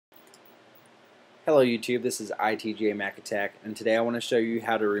Hello YouTube, this is iTJMacAttack, and today I want to show you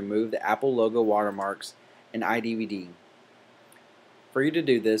how to remove the Apple logo watermarks in iDVD. For you to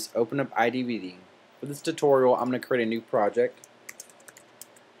do this, open up iDVD. For this tutorial, I'm going to create a new project.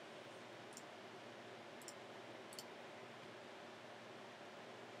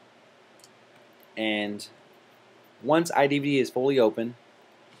 And once iDVD is fully open,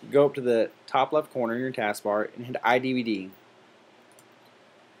 go up to the top left corner in your taskbar and hit iDVD.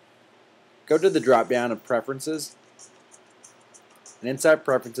 Go to the drop down of Preferences, and inside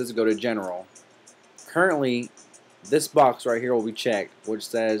Preferences go to General. Currently, this box right here will be checked, which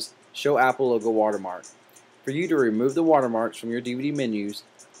says Show Apple Logo Watermark. For you to remove the watermarks from your DVD menus,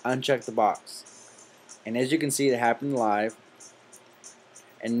 uncheck the box. And as you can see, it happened live.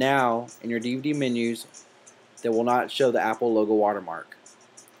 And now, in your DVD menus, they will not show the Apple logo watermark.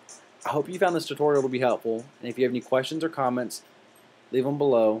 I hope you found this tutorial to be helpful, and if you have any questions or comments, leave them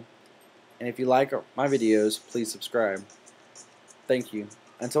below. And if you like my videos, please subscribe. Thank you.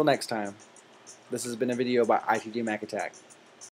 Until next time, this has been a video by iTJMacAttack.